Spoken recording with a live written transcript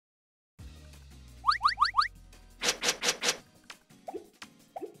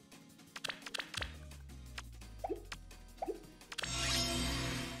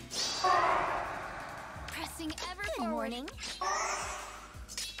morning.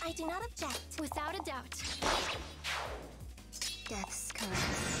 I do not object. Without a doubt. Death's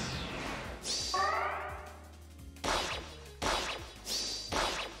caress.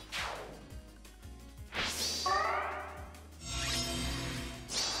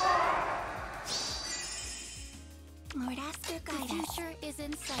 Lord Asker, guide us. The future is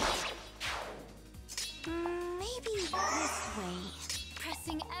in sight. Maybe this way.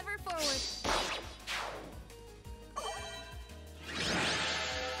 Pressing ever forward.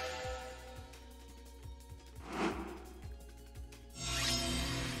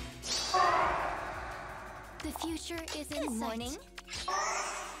 The future is in sight. Good morning.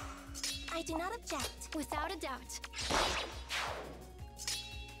 I do not object. Without a doubt.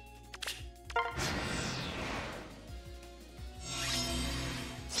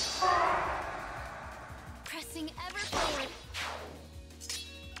 Pressing ever forward.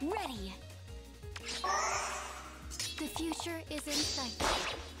 Ready. The future is in sight.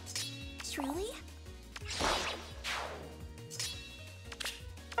 Truly?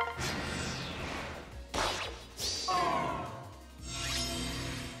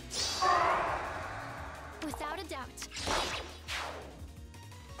 Without a doubt.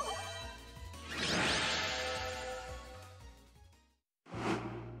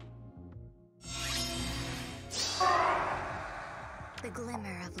 The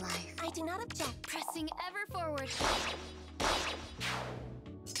glimmer of life. I do not object. Pressing ever forward.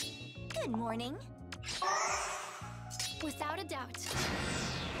 Good morning. Without a doubt.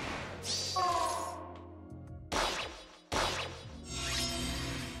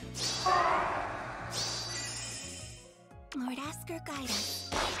 Lord Asker, guide us.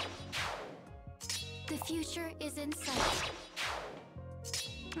 The future is in sight.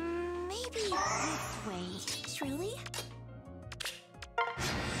 Maybe this way. Truly?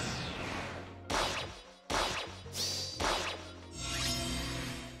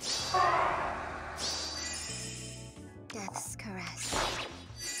 Death's caress.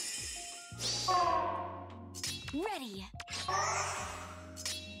 Ready.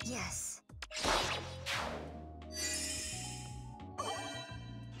 Yes.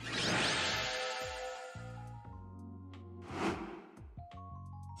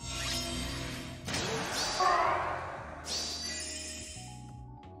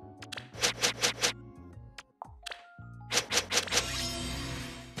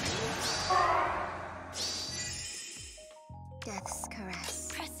 Death's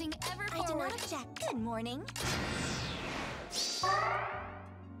caress. Pressing ever forward. I do not object. Good morning.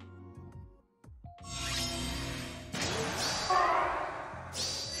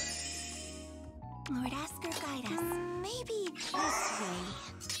 Lord Asker, guide us. Maybe this way.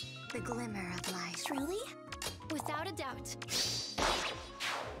 The glimmer of life. Truly? Without a doubt.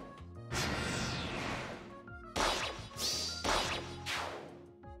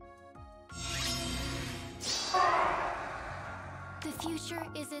 The future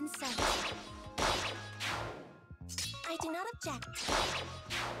is in sight. I do not object.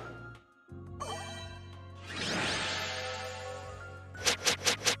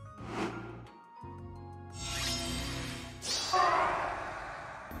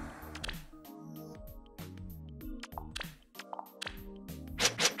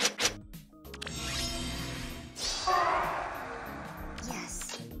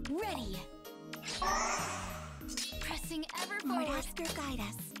 Yes. Ready. Pressing ever forward. Lord Asker, guide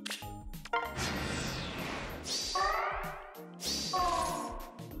us.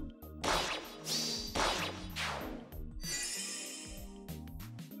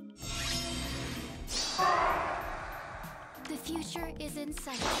 The future is in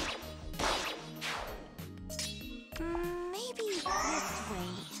sight. Maybe this way.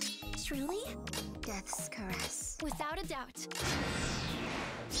 Truly? Death's caress. Without a doubt.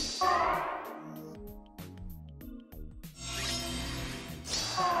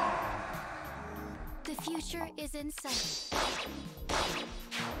 The future is in sight.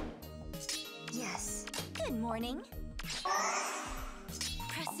 Yes. Good morning.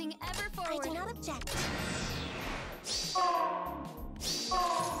 Pressing ever forward. I do not object.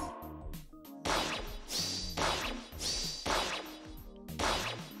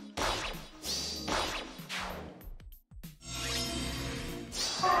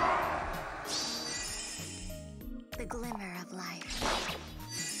 The glimmer of life.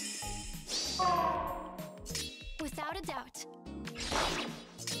 Without a doubt.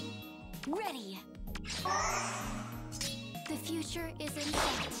 Ready. The future is in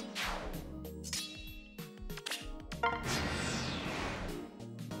sight.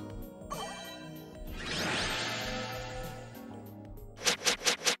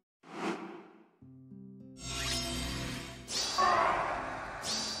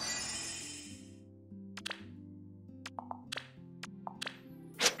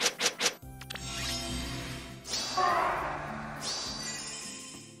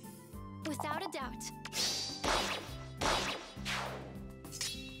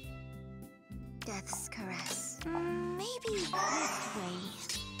 Death's caress. Maybe this way.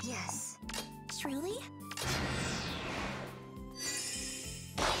 Yes. Truly?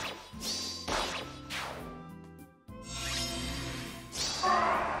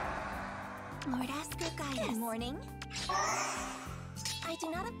 Lord Asker, guide us. Good morning. I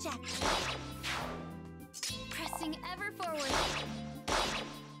do not object. Pressing ever forward.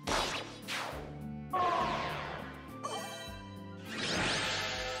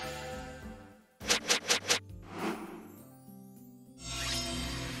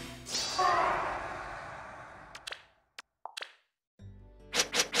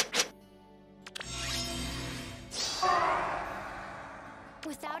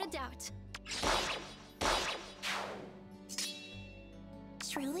 Without a doubt.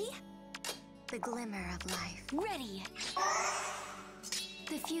 Truly? The glimmer of life. Ready!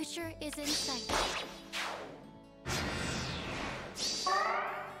 The future is in sight.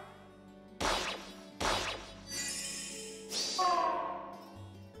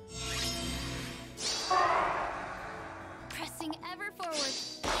 Pressing ever forward.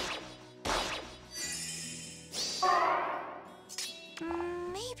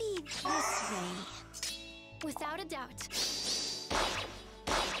 Maybe this way. Without a doubt.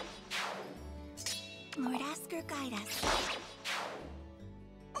 Lord Asker, guide us.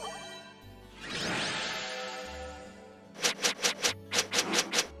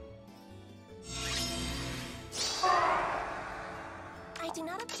 I do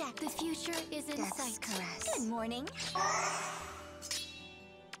not object. The future is in sight. Caress. Good morning.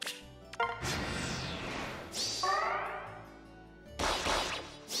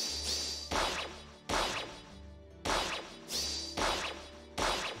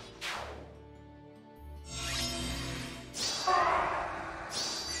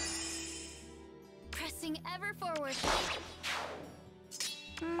 Ever forward.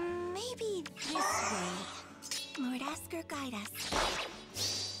 Maybe this way. Lord Asker, guide us.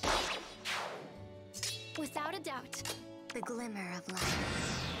 Without a doubt. The glimmer of life.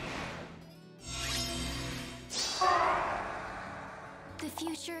 The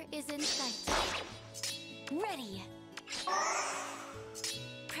future is in sight. Ready.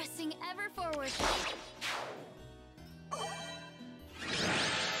 Pressing ever forward.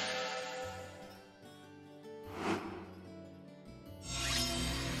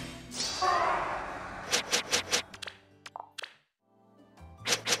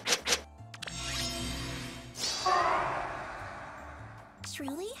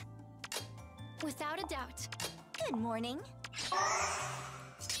 Truly? Without a doubt. Good morning.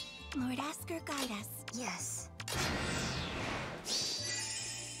 Lord Asker, guide us. Yes.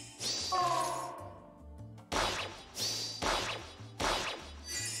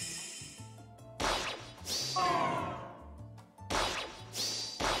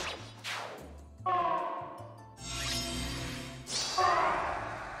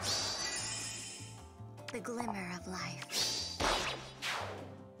 The glimmer of life.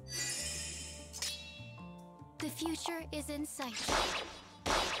 The future is in sight.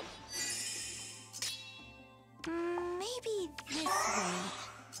 Maybe this way.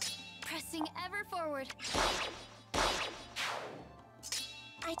 Pressing ever forward.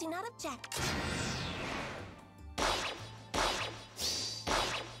 I do not object.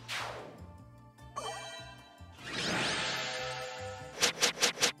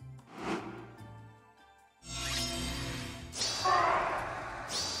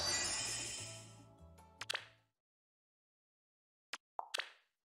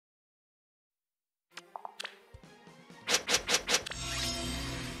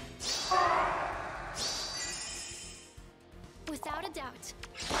 Without a doubt.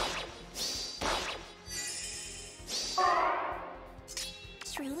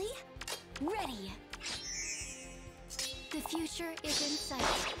 Truly? Ready. The future is in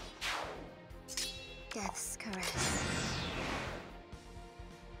sight. Death's caress.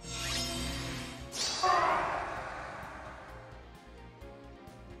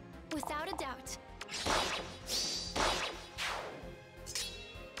 Without a doubt.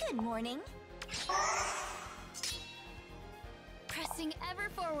 Good morning. Pressing ever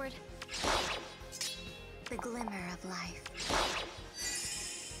forward. The glimmer of life.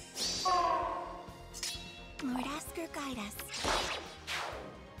 Lord Asker, guide us.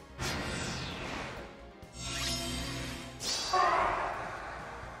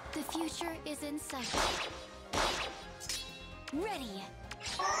 The future is in sight. Ready.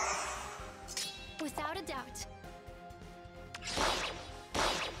 Without a doubt.